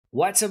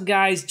What's up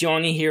guys,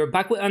 Johnny here,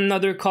 back with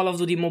another Call of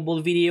Duty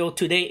Mobile video.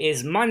 Today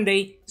is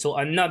Monday, so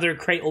another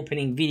crate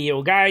opening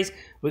video. Guys,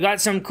 we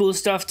got some cool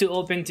stuff to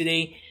open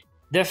today.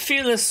 The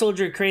Fearless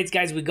Soldier crates,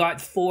 guys, we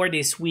got 4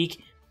 this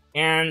week.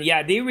 And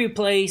yeah, they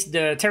replaced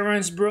the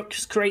Terrence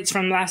Brooks crates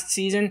from last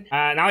season.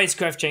 Now it's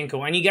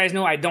Kravchenko, and you guys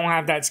know I don't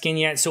have that skin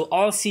yet, so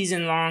all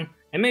season long,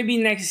 and maybe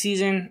next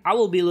season, I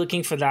will be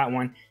looking for that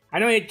one. I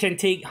know it can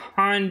take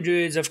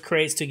hundreds of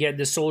crates to get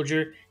the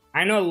Soldier.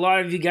 I know a lot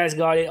of you guys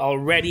got it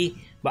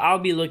already, but I'll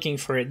be looking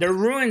for it. The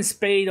Ruined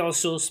Spade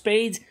also.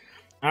 Spades,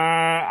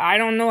 I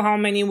don't know how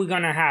many we're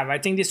gonna have. I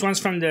think this one's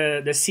from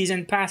the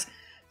season pass.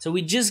 So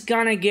we just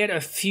gonna get a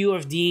few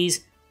of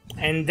these,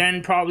 and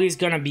then probably it's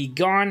gonna be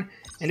gone.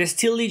 And the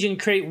Steel Legion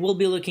crate, we'll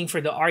be looking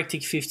for the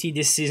Arctic 50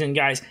 this season,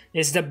 guys.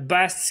 It's the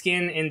best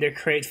skin in the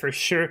crate for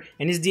sure,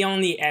 and it's the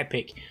only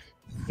epic.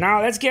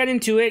 Now let's get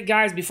into it,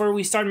 guys. Before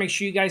we start, make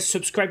sure you guys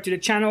subscribe to the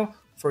channel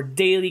for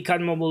daily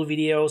COD Mobile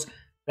videos.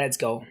 Let's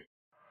go.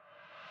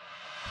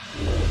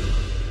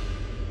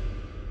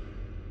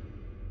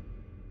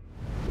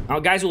 Now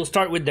guys, we'll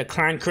start with the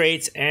clan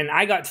crates, and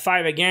I got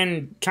 5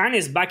 again. Clan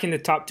is back in the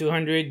top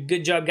 200.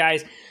 Good job,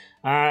 guys.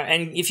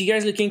 And if you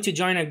guys looking to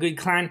join a good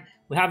clan,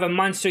 we have a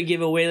monster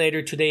giveaway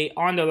later today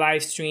on the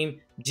live stream.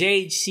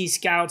 JHC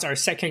Scouts, our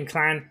second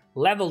clan,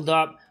 leveled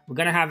up. We're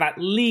gonna have at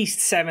least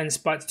 7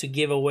 spots to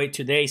give away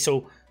today,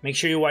 so make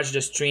sure you watch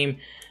the stream.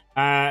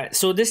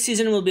 So this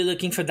season we'll be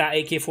looking for that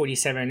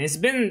AK-47. It's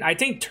been, I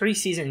think, 3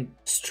 seasons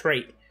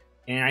straight,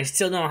 and I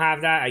still don't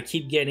have that. I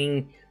keep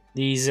getting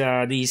these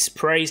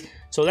sprays.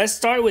 So let's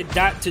start with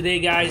that today,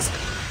 guys.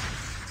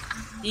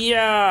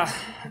 Yeah,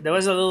 there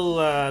was a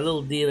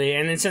little delay,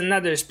 and it's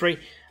another spray.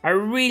 I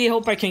really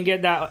hope I can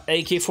get that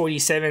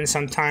AK-47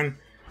 sometime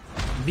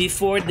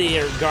before they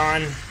are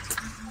gone.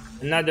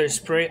 Another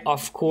spray,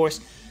 of course.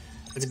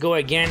 Let's go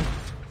again.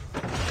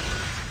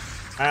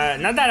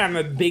 Not that I'm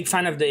a big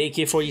fan of the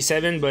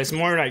AK-47, but it's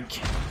more like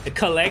a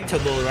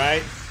collectible,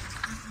 right?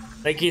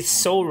 Like, it's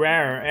so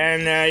rare.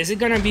 And is it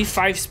gonna be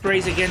 5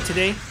 sprays again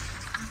today?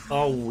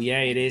 Oh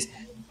yeah, it is.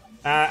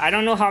 I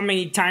don't know how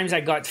many times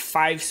I got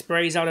 5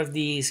 sprays out of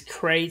these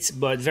crates,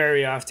 but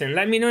very often.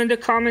 Let me know in the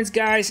comments,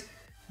 guys.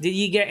 Did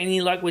you get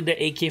any luck with the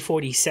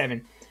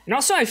AK-47? And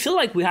also, I feel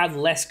like we have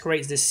less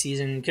crates this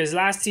season, because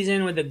last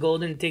season with the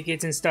golden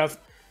tickets and stuff,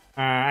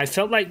 I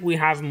felt like we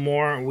have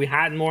more. We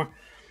had more.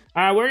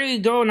 Where do you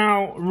go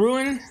now?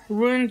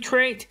 Ruin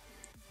crate.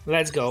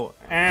 Let's go.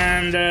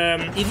 And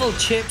Evil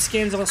Chip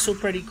skin's also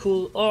pretty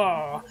cool.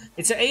 Oh,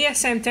 it's an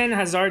ASM-10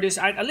 Hazardous.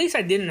 At least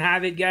I didn't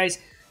have it, guys.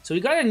 So we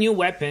got a new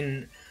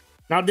weapon.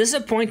 Now,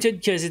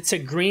 disappointed because it's a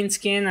green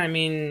skin. I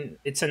mean,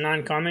 it's a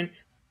non-common.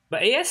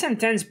 But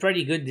ASM-10 is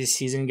pretty good this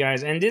season,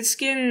 guys. And this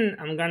skin,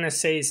 I'm gonna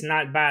say, is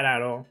not bad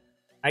at all.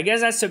 I guess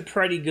that's a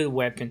pretty good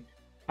weapon.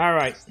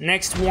 Alright,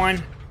 next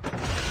one.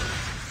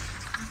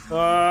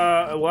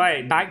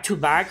 Why? Back to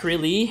back,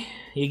 really?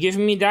 You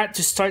giving me that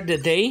to start the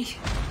day?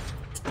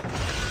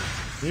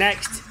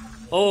 Next.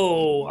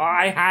 Oh,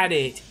 I had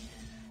it.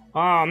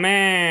 Oh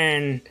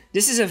man,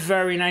 this is a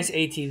very nice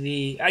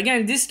ATV.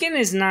 Again, this skin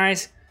is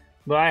nice,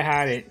 but I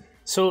had it.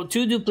 So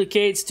 2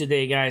 duplicates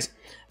today, guys.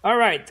 All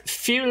right,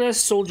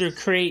 Fearless Soldier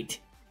crate.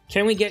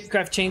 Can we get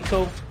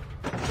Kravchenko?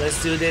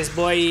 Let's do this,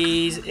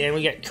 boys. And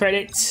we get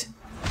credits.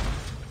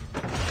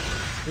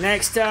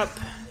 Next up,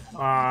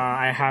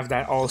 I have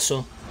that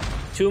also.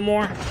 2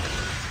 more.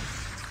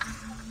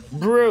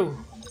 Brew.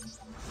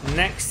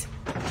 Next.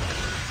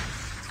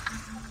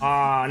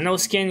 No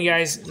skin,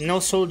 guys. No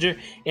soldier.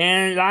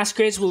 And last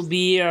crates will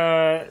be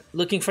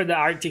looking for the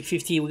Arctic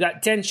 50. We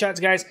got 10 shots,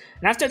 guys.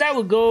 And after that,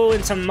 we'll go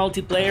in some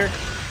multiplayer.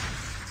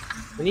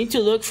 We need to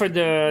look for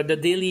the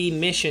daily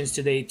missions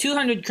today.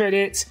 200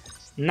 credits.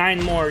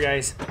 9 more,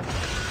 guys.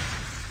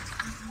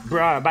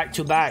 Bruh, back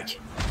to back.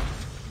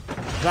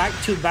 Back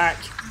to back.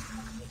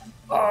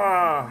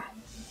 Oh.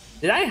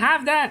 Did I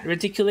have that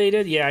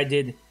reticulated? Yeah, I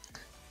did.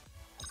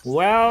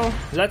 Well,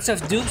 lots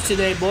of dupes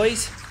today,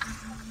 boys.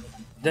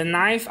 The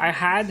knife I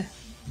had,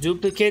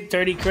 duplicate,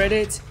 30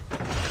 credits.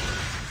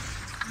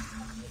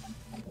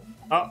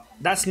 Oh,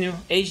 that's new.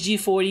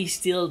 HG40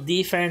 steel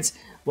defense.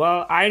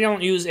 Well, I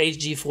don't use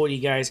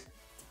HG40, guys.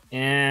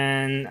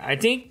 And I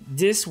think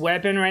this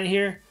weapon right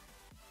here,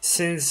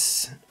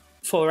 since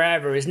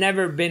forever, has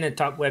never been a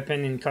top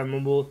weapon in COD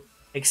Mobile,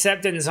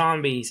 except in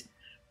zombies.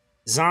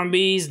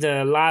 Zombies,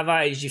 the lava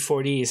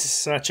HG40 is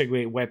such a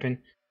great weapon.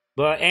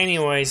 But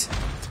anyways,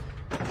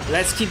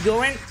 let's keep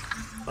going.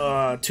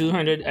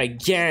 200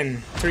 again,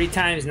 3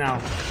 times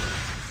now.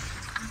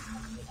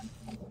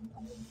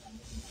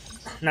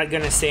 Not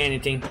gonna say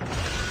anything.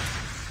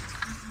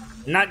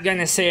 Not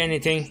gonna say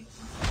anything.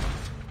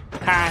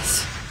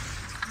 Pass.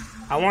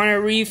 I want a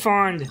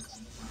refund.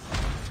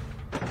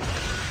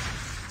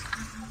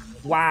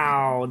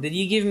 Wow, did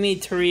you give me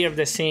 3 of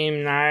the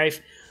same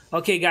knife?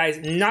 Okay, guys,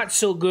 not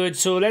so good.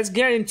 So let's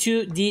get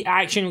into the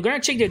action. We're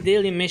gonna check the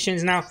daily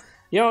missions now.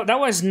 Yo, that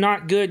was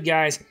not good,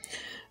 guys.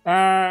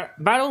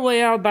 Battle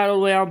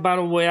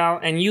Royale,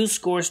 and use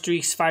score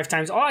streaks 5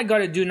 times. All I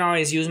gotta do now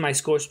is use my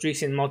score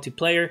streaks in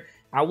multiplayer.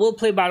 I will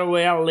play Battle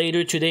Royale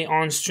later today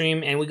on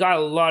stream, and we got a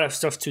lot of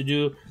stuff to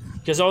do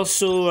because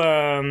also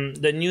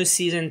the new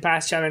season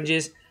pass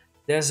challenges.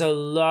 There's a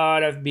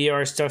lot of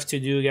BR stuff to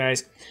do,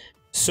 guys.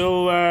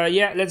 So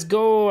yeah, let's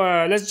go.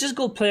 Let's just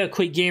go play a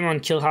quick game on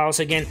Killhouse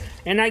again.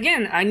 And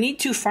again, I need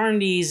to farm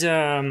these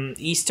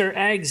Easter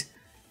eggs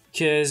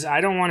because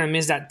I don't want to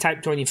miss that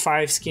Type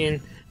 25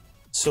 skin.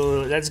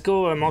 So let's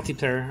go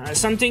multiplayer.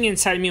 Something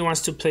inside me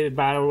wants to play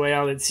Battle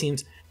Royale, it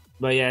seems.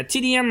 But yeah,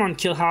 TDM on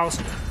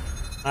Killhouse.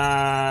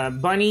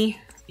 Bunny,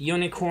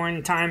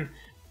 unicorn time,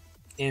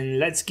 and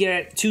let's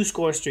get 2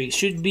 score streaks.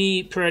 Should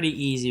be pretty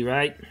easy,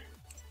 right?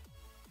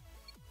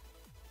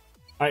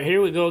 Alright, here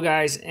we go,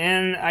 guys.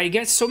 And I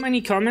get so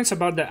many comments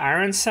about the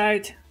iron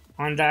sight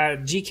on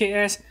that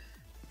GKS.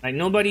 Like,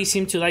 nobody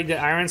seemed to like the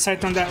iron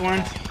sight on that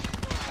one.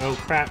 Oh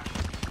crap.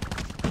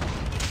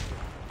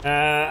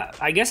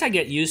 I guess I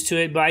get used to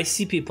it, but I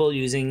see people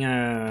using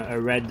a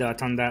red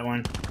dot on that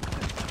one.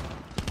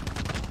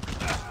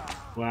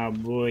 Wow,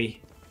 boy.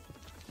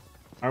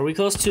 Are we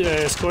close to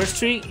a score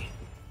streak?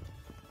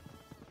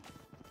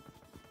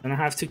 Gonna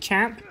have to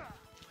camp?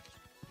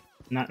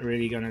 Not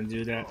really gonna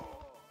do that.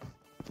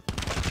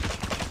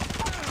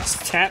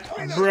 Step,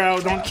 bro,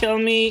 don't kill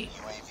me.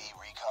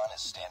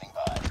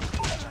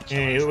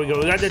 Hey, here we go.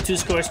 We got the 2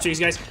 score streaks,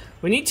 guys.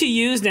 We need to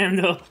use them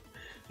though.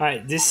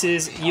 Alright, this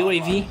is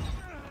UAV,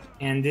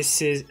 and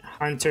this is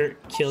Hunter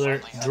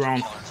Killer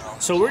Drone.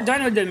 So we're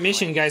done with the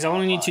mission, guys. All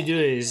we need to do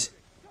is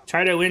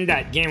try to win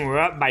that game. We're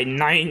up by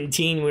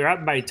 19. We're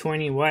up by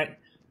 20. What?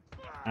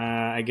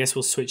 I guess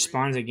we'll switch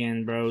spawns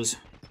again, bros.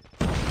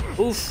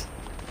 Oof.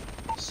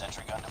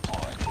 Sentry gun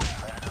deployed.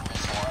 Predator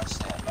missile on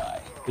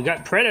standby. We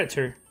got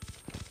Predator.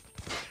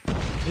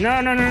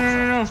 No, no, no, no,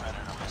 no, no.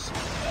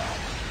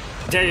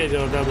 There you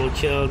go, double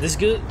kill. This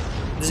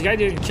guy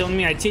didn't kill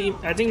me. I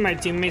think my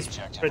teammates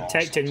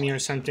protected me or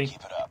something.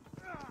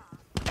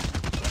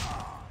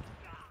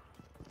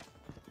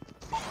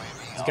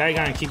 This guy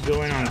gonna keep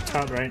going on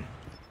top, right?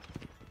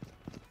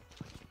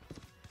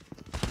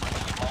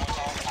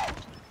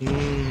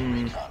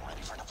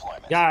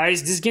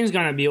 Guys, this game's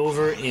gonna be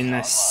over in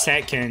a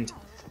second.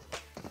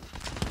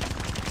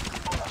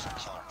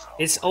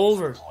 It's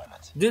over.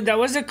 Dude, that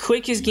was the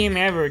quickest game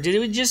ever. Did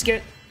we just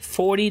get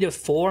 40 to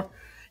 4?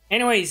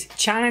 Anyways,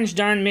 challenge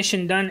done,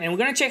 mission done, and we're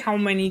gonna check how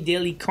many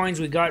daily coins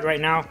we got right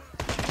now,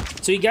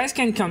 so you guys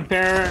can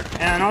compare.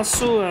 And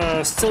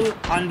also still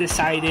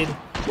undecided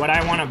what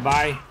I want to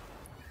buy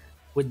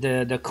with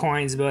the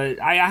coins,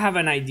 but I have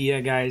an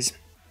idea, guys.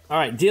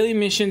 Alright, daily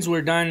missions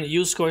were done.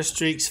 Use score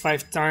streaks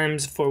 5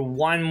 times for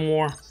 1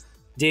 more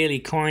daily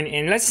coin.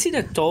 And let's see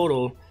the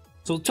total.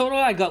 So total,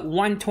 I got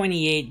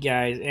 128,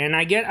 guys. And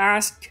I get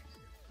asked,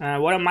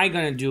 what am I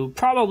gonna do?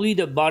 Probably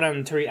the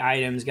bottom 3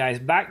 items, guys.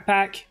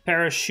 Backpack,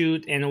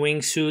 parachute, and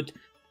wingsuit.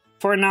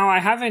 For now, I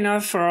have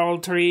enough for all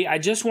 3. I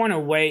just want to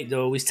wait,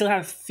 though. We still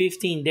have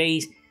 15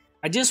 days.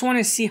 I just want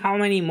to see how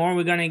many more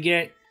we're gonna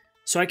get,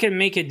 so I can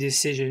make a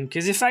decision.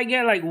 Because if I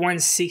get like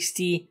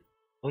 160,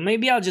 well,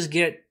 maybe I'll just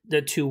get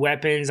the 2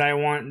 weapons I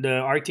want, the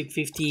Arctic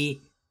 50,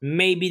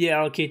 maybe the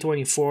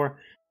LK24,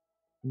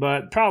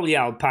 but probably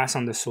I'll pass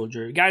on the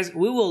soldier. Guys,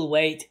 we will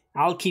wait.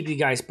 I'll keep you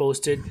guys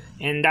posted,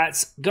 and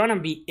that's gonna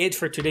be it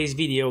for today's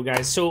video,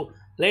 guys. So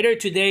later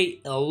today,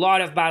 a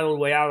lot of Battle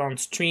Royale on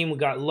stream. We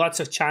got lots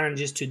of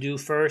challenges to do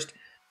first,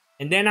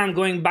 and then I'm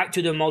going back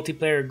to the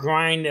multiplayer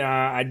grind.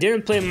 I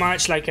didn't play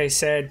much, like I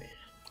said.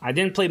 I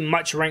didn't play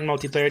much ranked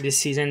multiplayer this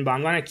season, but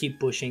I'm gonna keep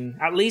pushing.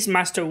 At least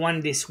Master 1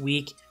 this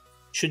week.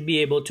 Should be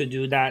able to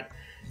do that,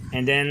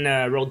 and then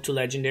Road to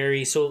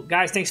Legendary. So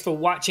guys, thanks for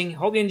watching.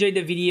 Hope you enjoyed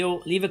the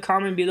video. Leave a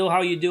comment below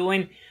how you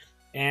doing,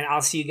 and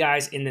I'll see you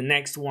guys in the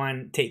next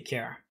one. Take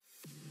care.